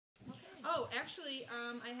actually,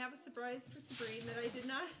 I have a surprise for Sabreen that I did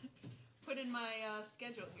not put in my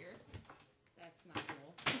schedule here. That's not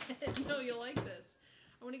cool. No, you'll like this.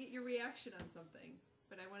 I want to get your reaction on something,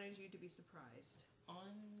 but I wanted you to be surprised. On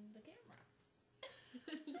the camera.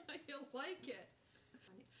 You'll like it.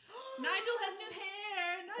 Nigel has new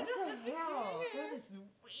hair! Nigel has new hair! That is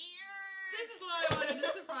weird. This is why I wanted to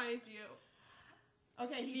surprise you.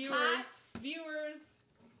 Okay, he's hot. Viewers,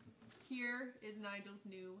 here is Nigel's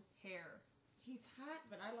new hair. He's hot,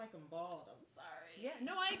 but I like him bald. I'm sorry. Yeah,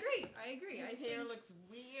 no, I agree. His hair looks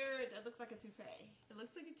weird. It looks like a toupee. It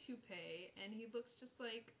looks like a toupee, and he looks just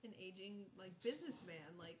like an aging, like,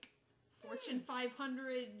 businessman, like Fortune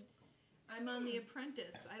 500. I'm on The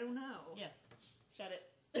Apprentice. I don't know. Yes. Shut it.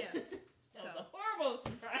 Yes. That was a horrible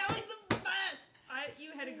surprise. That was the best.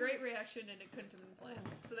 You had a great reaction, and it couldn't have been planned.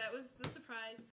 So that was the surprise.